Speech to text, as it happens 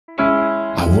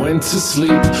went to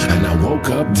sleep and I woke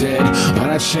up dead, but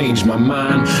I changed my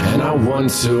mind and I want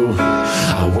to.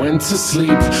 I went to sleep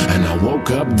and I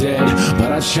woke up dead,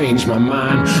 but I changed my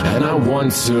mind and I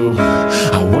want to.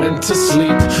 I went to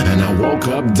sleep and I woke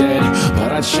up dead,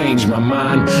 but I changed my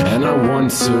mind and I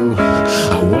want to.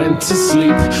 I went to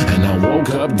sleep and I woke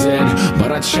up dead,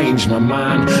 but I changed my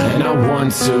mind and I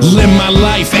want to. Live my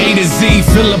life A to Z,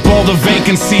 fill up all the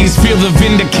vacancies, feel the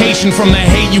vindication from the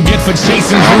hate you get for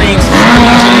chasing dreams.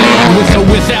 With or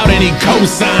without any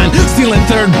cosign, stealing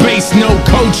third base, no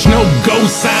coach, no go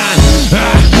sign.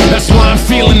 That's why I'm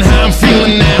feeling how I'm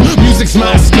feeling now. Music's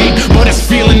my escape, but it's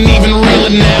feeling even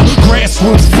realer now.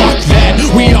 Grassroots, fuck that,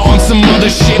 we are on some other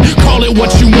shit. Call it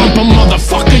what you want, but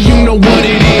motherfucker, you know what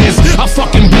it is. I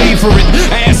fucking bleed for it,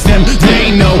 ask them,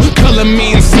 they know. Color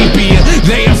me in sepia,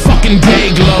 they a fucking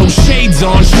day glow. Shades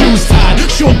on, shoes tied,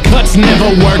 shortcuts never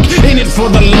work. In it for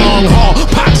the long haul,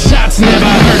 pot shots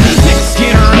never hurt. Thick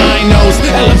skin, rhinos,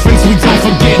 elephants we don't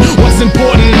forget. What's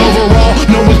important overall,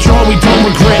 no withdrawal we don't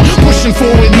regret. Pushing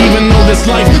forward even though this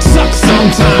life sucks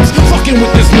sometimes. Fucking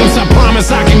with this noose, I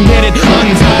promise I can get it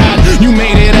untied. You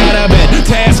made it out of bed,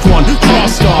 task 1,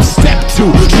 crossed off. Step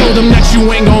 2, show them that you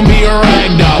ain't gon' be a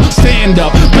ragdoll. Stand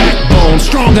up, backbone,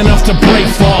 strong enough to break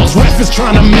falls. Ref is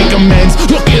trying to make amends,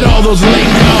 look at all those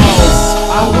late calls.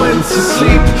 I went to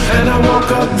sleep and I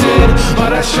woke up dead,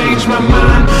 but I changed my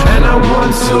mind and I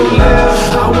want to live.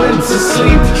 I went to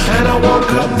sleep and I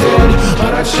woke up dead,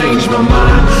 but I changed my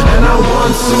mind and I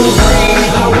want to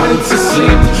breathe. I went to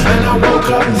sleep and I woke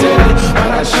up dead, but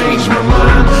I changed my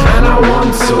mind and I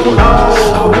want to.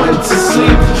 I went to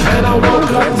sleep and I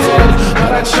woke up dead,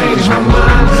 but I changed my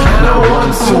mind and I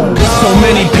want to. So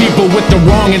many people with the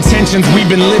wrong intentions,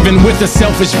 we've been living with a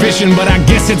selfish vision, but I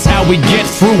guess it's how we get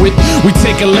through it. We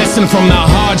take a lesson from the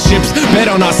hardships, bet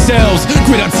on ourselves,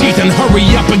 grit our teeth and hurry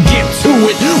up and get to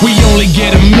it. We only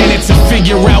get a minute to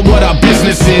figure out what our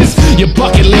business is. Your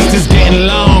bucket list is getting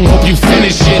long, hope you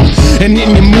finish it. And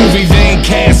in your movie they ain't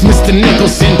cast Mr.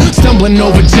 Nicholson, stumbling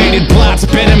over jaded plots,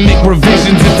 better make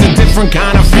revisions. It's a different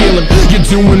kind of feeling, you're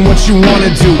doing what you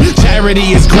wanna do.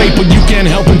 Charity is great, but you can't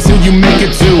help until you make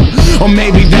it too. Or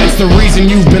maybe that's the reason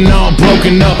you've been all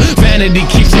broken up. Vanity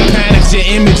keeps you panicked, your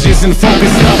images and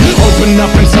focused up. Open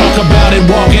up and talk about it,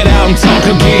 walk it out and talk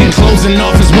again. Closing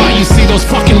off is why you see those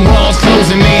fucking walls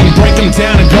closing in. Break them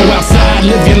down and go outside,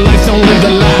 live your life, don't live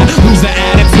the lie. Lose the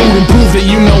attitude and prove that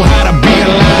you know how to be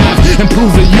alive. And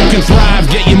prove that you can thrive,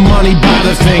 get your money, buy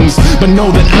the things, but know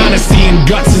that honesty and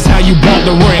guts is how you bought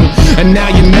the ring. And now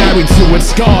you're married to it,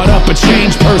 scarred up, a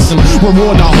changed person.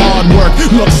 Reward the hard work,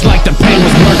 looks like the pain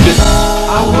was worth it.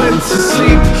 I went to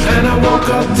sleep and I woke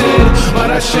up dead, but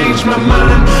I changed my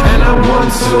mind and I want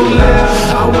to live.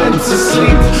 I went to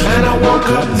sleep and I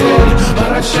woke up dead, but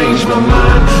I changed my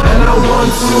mind and I want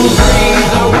to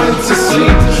breathe. I went to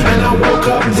sleep and I woke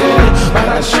up dead, but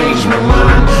I changed my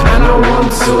mind and I want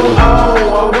to.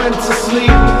 Oh, I went to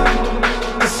sleep,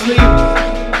 to sleep,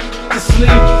 to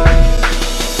sleep.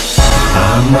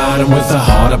 I'm riding with a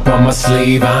heart up on my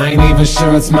sleeve. I ain't even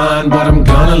sure it's mine, but I'm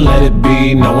gonna let it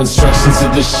be. No instructions to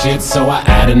the shit, so I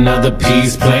add another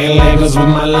piece. Playing Legos with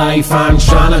my life, I'm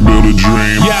trying to build a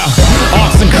dream. Yeah,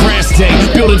 arts and crafts day,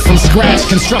 build it from scratch.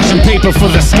 Construction paper for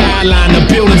the skyline, the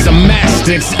buildings are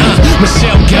mastics.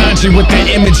 Michelle Gondry with the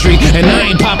imagery, and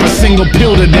I ain't pop a single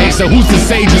pill today, so who's the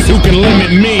sages who can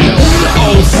limit me?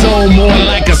 Old soul, more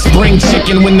like a spring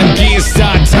chicken. When the gears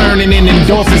start turning and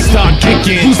endorphins start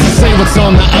kicking, who's to say what's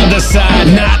on the other side?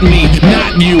 Not me,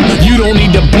 not you. You don't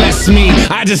need to bless me,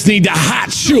 I just need to hot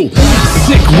you.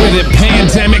 Sick with it,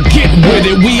 pandemic, get with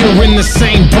it. We are in the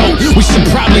same boat, we should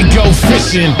probably go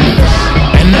fishing.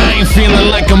 And I ain't feeling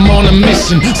like I'm on a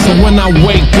mission, so when I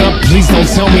wake up, please don't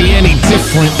tell me any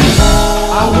different.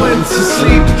 I went to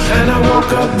sleep and I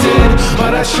woke up dead,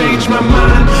 but I changed my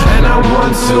mind and I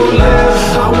want to live.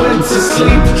 I went to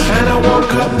sleep and I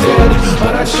woke up dead,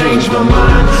 but I changed my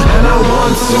mind and I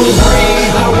want to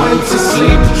breathe. I went to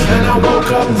sleep and I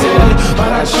woke up dead,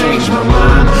 but I changed my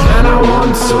mind and I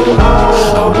want to.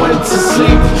 Oh, I went to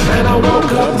sleep and I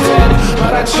woke up dead,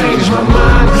 but I changed my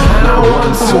mind and I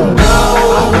want to.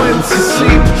 I went to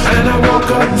sleep and I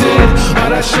woke up dead, but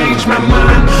I changed my mind